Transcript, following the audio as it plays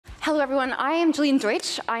Hello, everyone. I am Jillian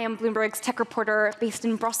Deutsch. I am Bloomberg's tech reporter based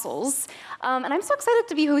in Brussels. And I'm so excited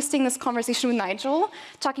to be hosting this conversation with Nigel,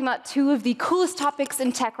 talking about two of the coolest topics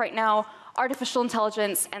in tech right now, artificial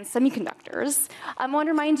intelligence and semiconductors. I want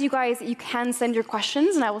to remind you guys that you can send your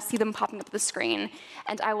questions, and I will see them popping up on the screen,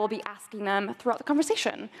 and I will be asking them throughout the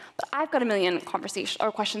conversation. But I've got a million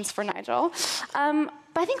questions for Nigel. But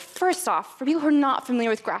I think first off, for people who are not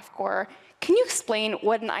familiar with Graphcore, can you explain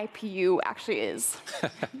what an IPU actually is?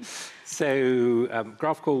 So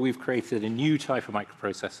Graphcore, we've created a new type of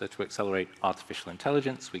microprocessor to accelerate artificial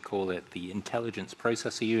intelligence. We call it the Intelligence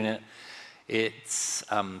Processor Unit. It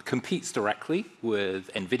competes directly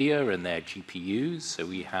with NVIDIA and their GPUs. So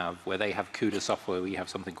we have, where they have CUDA software, we have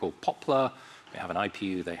something called Poplar. We have an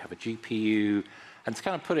IPU, they have a GPU. And to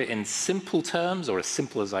kind of put it in simple terms, or as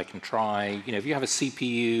simple as I can try, if you have a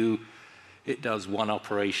CPU, it does one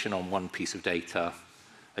operation on one piece of data.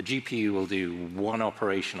 A GPU will do one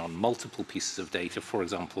operation on multiple pieces of data. For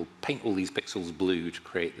example, paint all these pixels blue to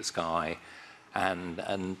create the sky. And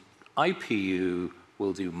an IPU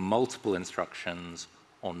will do multiple instructions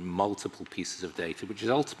on multiple pieces of data, which is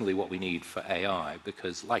ultimately what we need for AI,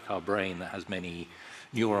 because like our brain that has many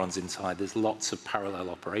neurons inside, there's lots of parallel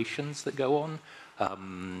operations that go on.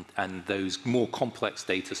 And those more complex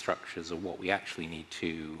data structures are what we actually need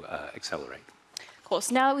to accelerate. Cool.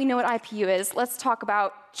 So now that we know what IPU is, let's talk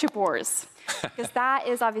about chip wars. Because that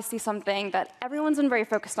is obviously something that everyone's been very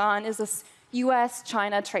focused on, is this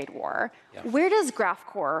US-China trade war. Yeah. Where does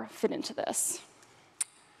Graphcore fit into this?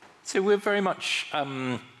 So we're very much,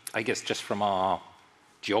 I guess, just from our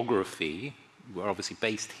geography, we're obviously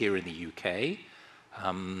based here in the UK.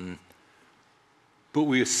 But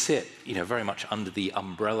we sit, very much under the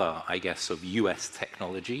umbrella, I guess, of US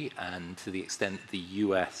technology. And to the extent the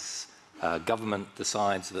US government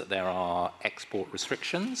decides that there are export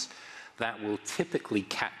restrictions, that will typically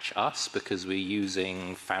catch us because we're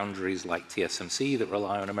using foundries like TSMC that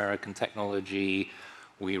rely on American technology.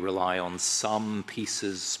 We rely on some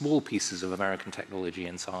pieces, small pieces of American technology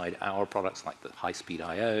inside our products, like the high-speed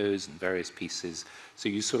IOs and various pieces. So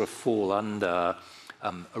you sort of fall under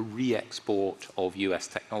a re-export of US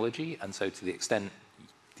technology, and so to the extent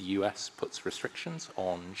the US puts restrictions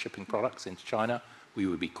on shipping products into China, we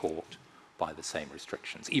would be caught by the same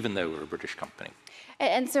restrictions, even though we're a British company.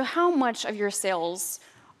 And so how much of your sales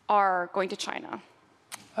are going to China?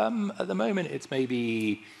 At the moment, it's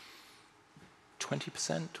maybe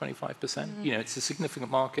 20%, 25%. It's a significant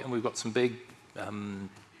market, and we've got some big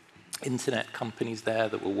internet companies there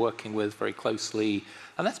that we're working with very closely.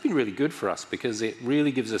 And that's been really good for us because it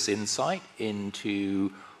really gives us insight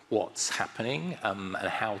into what's happening and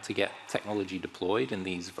how to get technology deployed in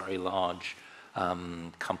these very large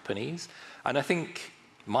companies. And I think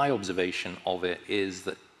my observation of it is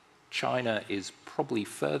that China is probably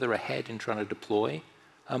further ahead in trying to deploy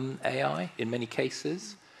AI in many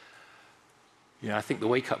cases. I think the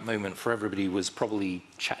wake-up moment for everybody was probably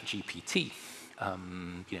ChatGPT.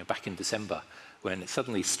 Back in December, when it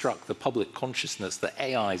suddenly struck the public consciousness that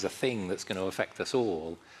AI is a thing that's going to affect us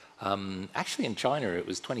all. Actually, in China, it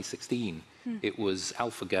was 2016. It was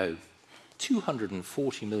AlphaGo.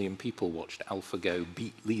 240 million people watched AlphaGo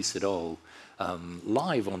beat Lee Sedol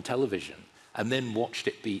live on television, and then watched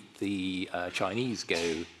it beat the Chinese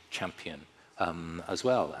Go champion as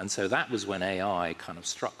well. And so that was when AI kind of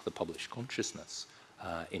struck the public consciousness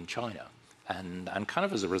in China. And kind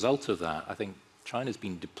of as a result of that, I think China's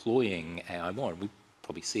been deploying AI more, and we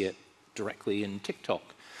probably see it directly in TikTok,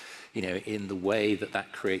 in the way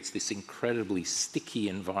that creates this incredibly sticky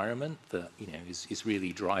environment that, is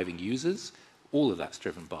really driving users. All of that's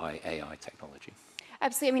driven by AI technology.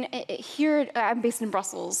 Absolutely. I mean, here, I'm based in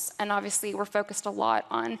Brussels, and obviously we're focused a lot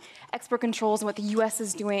on export controls and what the US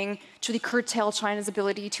is doing to really curtail China's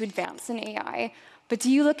ability to advance in AI. But do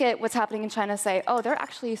you look at what's happening in China and say, oh, they're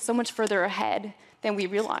actually so much further ahead than we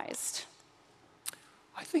realized?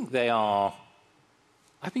 I think they are.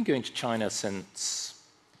 I've been going to China since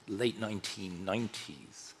late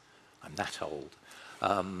 1990s. I'm that old.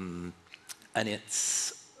 And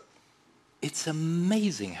it's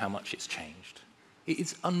amazing how much it's changed.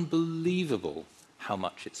 It's unbelievable how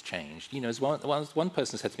much it's changed. As one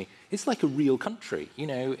person said to me, it's like a real country.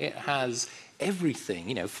 It has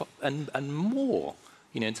everything, and more,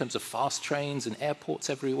 in terms of fast trains and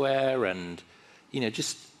airports everywhere. And,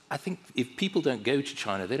 I think if people don't go to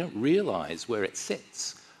China, they don't realize where it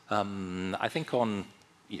sits. I think on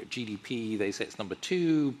GDP, they say it's number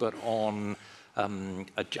 2, but on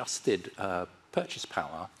adjusted purchase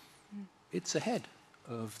power, it's ahead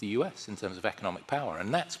of the US in terms of economic power.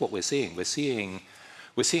 And that's what we're seeing. We're seeing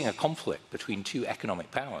we're seeing a conflict between two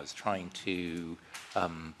economic powers trying to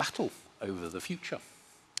battle over the future.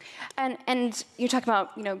 And you talk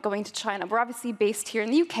about going to China. We're obviously based here in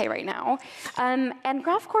the UK right now, and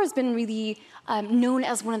Graphcore has been really known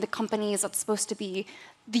as one of the companies that's supposed to be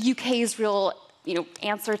the UK's real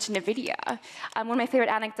answer to NVIDIA. One of my favorite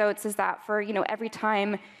anecdotes is that for every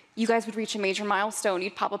time you guys would reach a major milestone,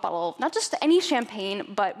 you'd pop a bottle of not just any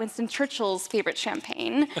champagne, but Winston Churchill's favorite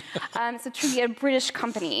champagne. So truly a British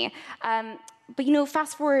company. But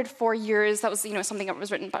fast forward 4 years, that was something that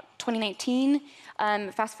was written about 2019.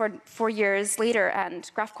 Fast forward 4 years later, and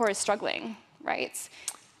Graphcore is struggling, right?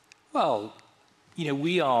 Well,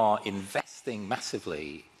 we are investing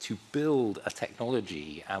massively to build a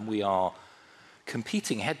technology, and we are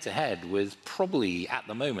competing head-to-head with probably, at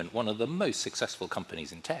the moment, one of the most successful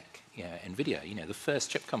companies in tech, NVIDIA, the first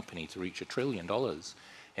chip company to reach $1 trillion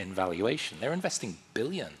in valuation. They're investing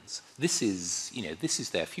billions. This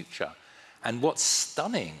is their future. And what's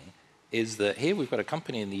stunning is that here we've got a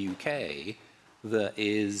company in the UK that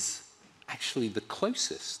is actually the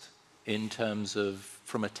closest in terms of,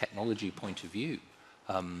 from a technology point of view.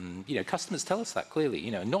 Customers tell us that clearly,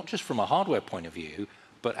 not just from a hardware point of view,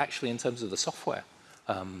 but actually in terms of the software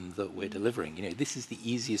that we're delivering. This is the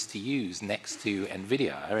easiest to use next to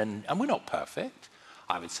NVIDIA. And we're not perfect.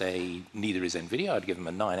 I would say neither is NVIDIA. I'd give them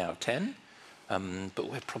a 9 out of 10. But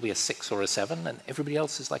we're probably a 6 or a 7, and everybody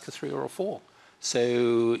else is like a 3 or a 4.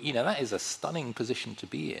 So, that is a stunning position to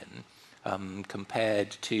be in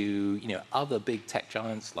compared to, other big tech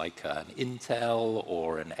giants like an Intel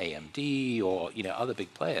or an AMD or, other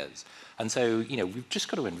big players. And so, we've just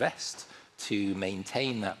got to invest to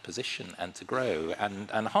maintain that position and to grow.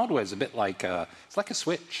 And hardware is a bit like it's like a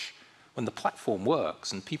switch. When the platform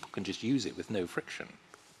works and people can just use it with no friction,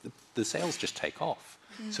 the sales just take off.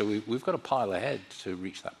 So we've got to pile ahead to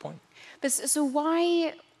reach that point. But so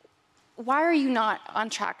why are you not on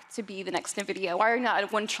track to be the next NVIDIA? Why are you not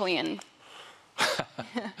at 1 trillion?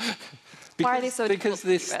 Why are they so difficult because to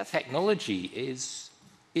this compete with? technology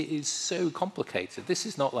is so complicated. This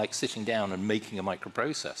is not like sitting down and making a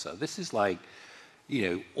microprocessor. This is like,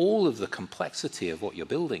 all of the complexity of what you're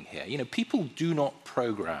building here. People do not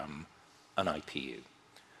program an IPU.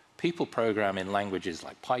 People program in languages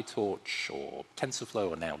like PyTorch or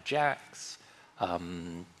TensorFlow or now JAX. Our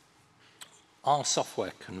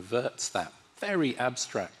software converts that very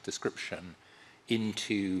abstract description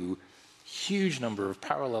into huge number of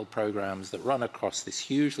parallel programs that run across this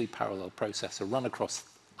hugely parallel processor, run across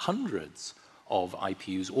hundreds of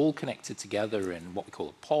IPUs, all connected together in what we call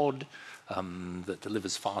a pod that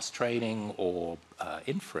delivers fast training or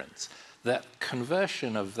inference. That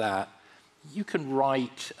conversion of that, you can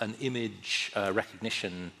write an image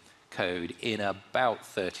recognition code in about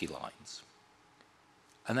 30 lines.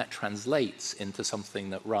 And that translates into something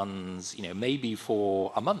that runs, maybe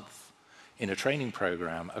for a month in a training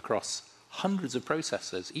program across hundreds of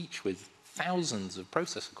processors, each with thousands of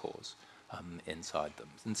processor cores inside them.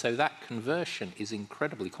 And so that conversion is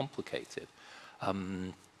incredibly complicated.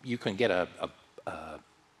 You can get a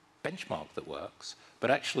benchmark that works,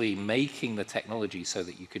 but actually making the technology so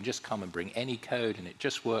that you can just come and bring any code and it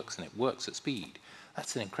just works and it works at speed,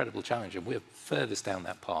 that's an incredible challenge, and we're furthest down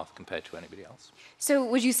that path compared to anybody else. So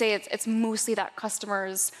would you say it's mostly that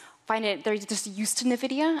customers find they're just used to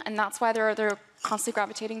NVIDIA, and that's why they're constantly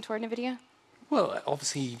gravitating toward NVIDIA? Well,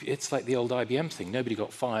 obviously, it's like the old IBM thing. Nobody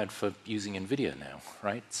got fired for using NVIDIA now,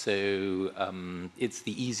 right? So it's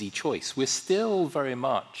the easy choice. We're still very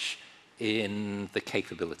much in the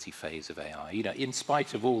capability phase of AI. In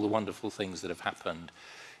spite of all the wonderful things that have happened,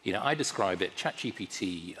 I describe it,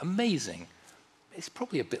 ChatGPT, amazing. It's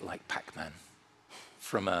probably a bit like Pac-Man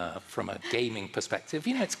from a gaming perspective.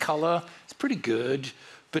 It's color, it's pretty good,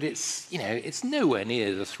 but it's nowhere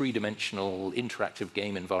near the three-dimensional interactive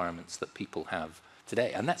game environments that people have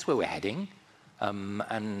today. And that's where we're heading. And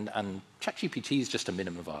ChatGPT is just a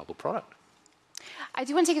minimum viable product. I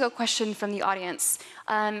do want to take a question from the audience.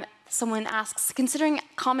 Someone asks, considering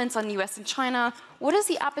comments on US and China, what is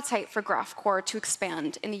the appetite for Graphcore to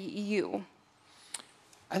expand in the EU?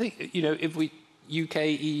 I think, if we,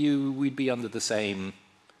 UK, EU, we'd be under the same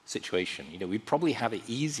situation. We'd probably have it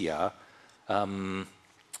easier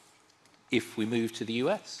if we moved to the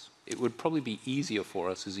US. It would probably be easier for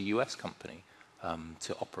us as a US company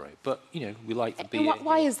to operate. But, we like to be... And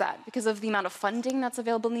why is that? Because of the amount of funding that's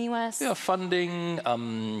available in the US? Yeah, funding,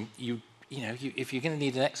 if you're going to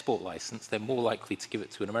need an export license, they're more likely to give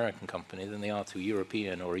it to an American company than they are to a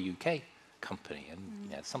European or a UK company.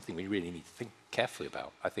 And it's something we really need to think carefully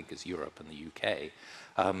about, I think, as Europe and the UK.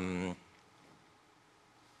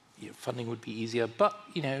 funding would be easier. But,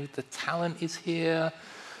 the talent is here.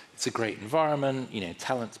 It's a great environment.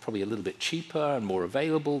 Talent's probably a little bit cheaper and more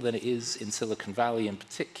available than it is in Silicon Valley in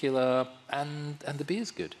particular. And the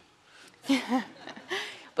beer's good.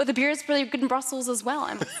 But the beer is really good in Brussels as well,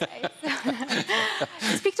 I must say.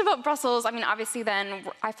 Speaking about Brussels, I mean, obviously then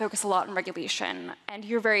I focus a lot on regulation, and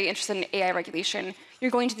you're very interested in AI regulation. You're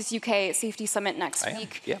going to this UK Safety Summit next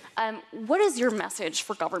week. Yeah. What is your message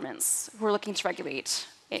for governments who are looking to regulate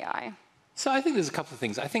AI? So I think there's a couple of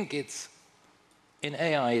things. I think in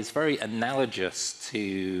AI is very analogous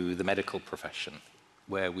to the medical profession,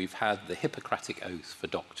 where we've had the Hippocratic oath for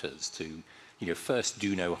doctors to, first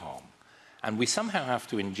do no harm. And we somehow have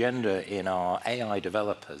to engender in our AI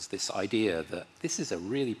developers this idea that this is a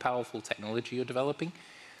really powerful technology you're developing.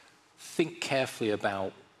 Think carefully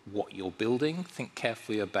about what you're building. Think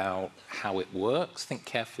carefully about how it works. Think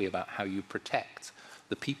carefully about how you protect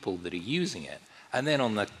the people that are using it. And then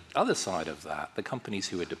on the other side of that, the companies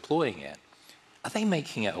who are deploying it, are they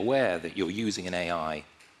making it aware that you're using an AI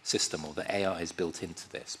system or that AI is built into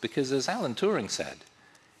this? Because as Alan Turing said,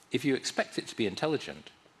 if you expect it to be intelligent,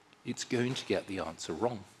 it's going to get the answer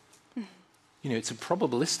wrong. It's a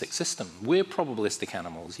probabilistic system. We're probabilistic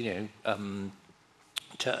animals. To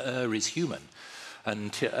err is human.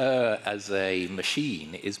 And to err as a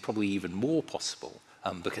machine is probably even more possible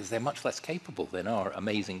because they're much less capable than our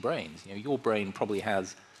amazing brains. Your brain probably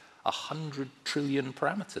has 100 trillion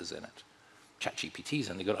parameters in it.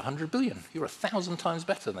 ChatGPT's only got 100 billion. You're 1,000 times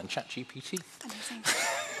better than ChatGPT. Amazing.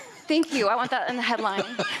 Thank you. I want that in the headline.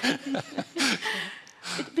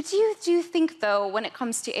 But do you think, though, when it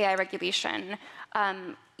comes to AI regulation,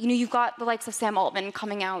 you've got the likes of Sam Altman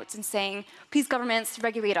coming out and saying, please, governments,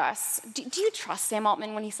 regulate us. Do you trust Sam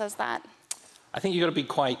Altman when he says that? I think you've got to be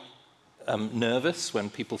quite nervous when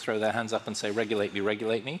people throw their hands up and say, regulate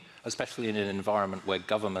me, especially in an environment where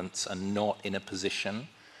governments are not in a position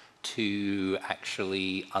to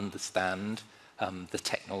actually understand the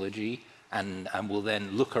technology and will then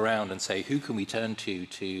look around and say, who can we turn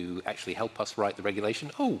to actually help us write the regulation?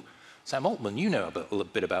 Oh, Sam Altman, you know a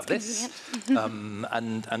bit about this.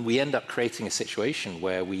 And we end up creating a situation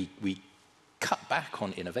where we cut back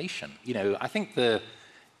on innovation. I think the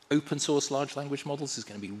open source large language models is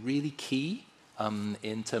going to be really key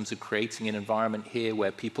in terms of creating an environment here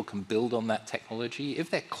where people can build on that technology.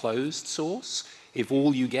 If they're closed source, if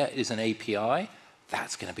all you get is an API,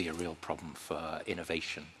 that's going to be a real problem for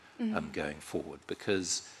innovation. Going forward,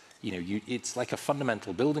 because it's like a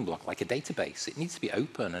fundamental building block, like a database. It needs to be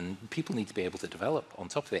open, and people need to be able to develop on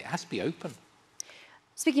top of it. It has to be open.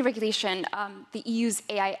 Speaking of regulation, the EU's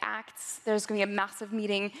AI Act, there's going to be a massive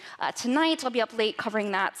meeting tonight. I'll be up late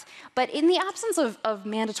covering that. But in the absence of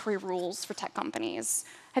mandatory rules for tech companies,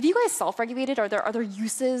 have you guys self-regulated? Are there other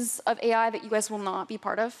uses of AI that you guys will not be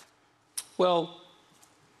part of? Well,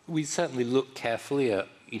 we certainly look carefully at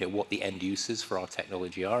what the end uses for our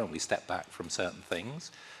technology are, and we step back from certain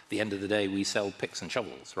things. At the end of the day, we sell picks and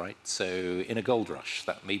shovels, right? So in a gold rush,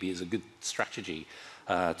 that maybe is a good strategy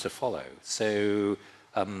to follow. So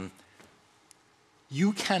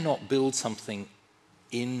you cannot build something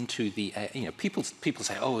into the people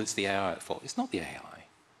say, oh, it's the AI at fault. It's not the AI.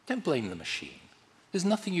 Don't blame the machine. There's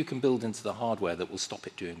nothing you can build into the hardware that will stop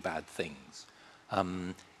it doing bad things.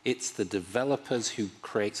 It's the developers who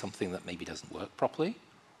create something that maybe doesn't work properly,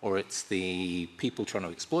 or it's the people trying to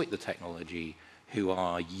exploit the technology who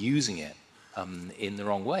are using it in the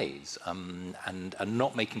wrong ways and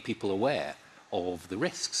not making people aware of the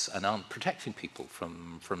risks and aren't protecting people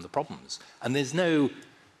from the problems. And there's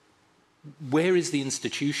where is the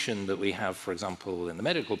institution that we have, for example, in the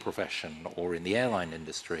medical profession or in the airline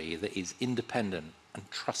industry that is independent and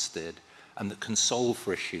trusted and that can solve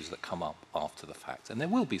for issues that come up after the fact? And there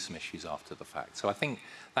will be some issues after the fact. So I think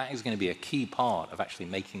that is going to be a key part of actually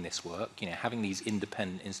making this work, having these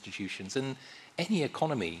independent institutions. And any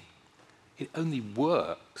economy, it only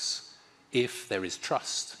works if there is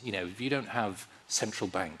trust. If you don't have central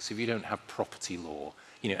banks, if you don't have property law,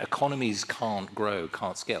 economies can't grow,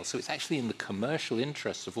 can't scale. So it's actually in the commercial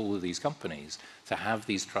interests of all of these companies to have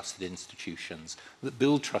these trusted institutions that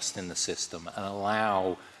build trust in the system and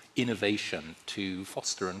allow innovation to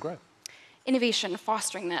foster and grow. Innovation,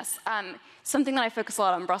 fostering this. Something that I focus a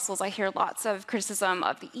lot on in Brussels, I hear lots of criticism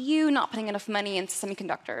of the EU not putting enough money into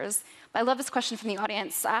semiconductors. But I love this question from the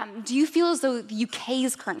audience. Do you feel as though the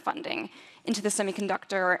UK's current funding into the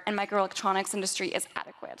semiconductor and microelectronics industry is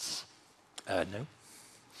adequate? No.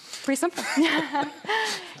 Pretty simple. $1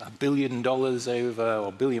 billion over,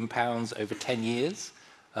 or £1 billion over 10 years.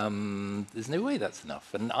 There's no way that's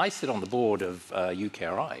enough. And I sit on the board of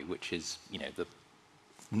UKRI, which is, the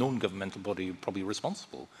non-governmental body probably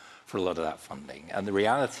responsible for a lot of that funding. And the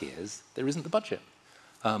reality is there isn't the budget.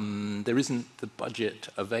 There isn't the budget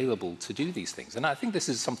available to do these things. And I think this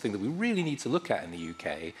is something that we really need to look at in the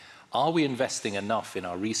UK. Are we investing enough in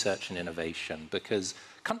our research and innovation? Because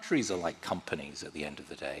countries are like companies at the end of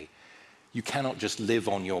the day. You cannot just live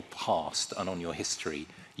on your past and on your history.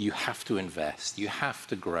 You have to invest, you have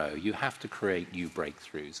to grow, you have to create new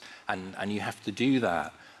breakthroughs, and you have to do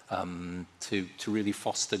that to really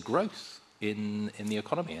foster growth in the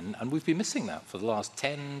economy. And we've been missing that for the last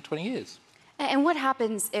 10, 20 years. And what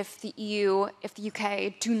happens if the EU, if the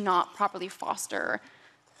UK do not properly foster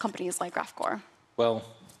companies like Graphcore? Well,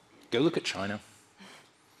 go look at China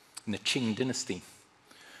in the Qing dynasty,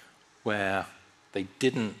 where they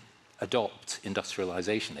didn't adopt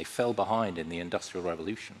industrialization. They fell behind in the Industrial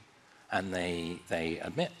Revolution, and they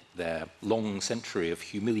admit their long century of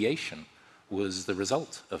humiliation was the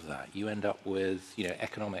result of that. You end up with,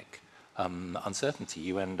 economic uncertainty.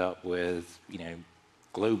 You end up with,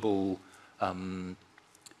 global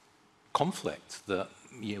conflict that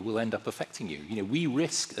will end up affecting you. We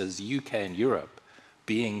risk as UK and Europe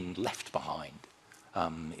being left behind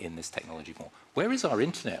in this technology war. Where is our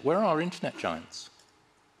internet? Where are our internet giants?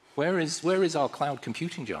 Where is our cloud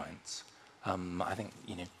computing giants? I think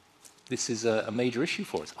this is a major issue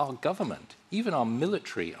for us. Our government, even our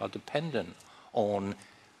military, are dependent on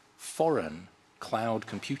foreign cloud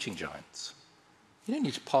computing giants. You don't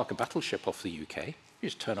need to park a battleship off the UK. You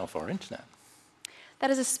just turn off our internet. That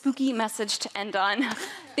is a spooky message to end on.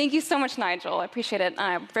 Thank you so much, Nigel. I appreciate it.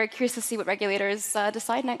 I'm very curious to see what regulators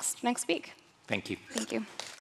decide next week. Thank you. Thank you.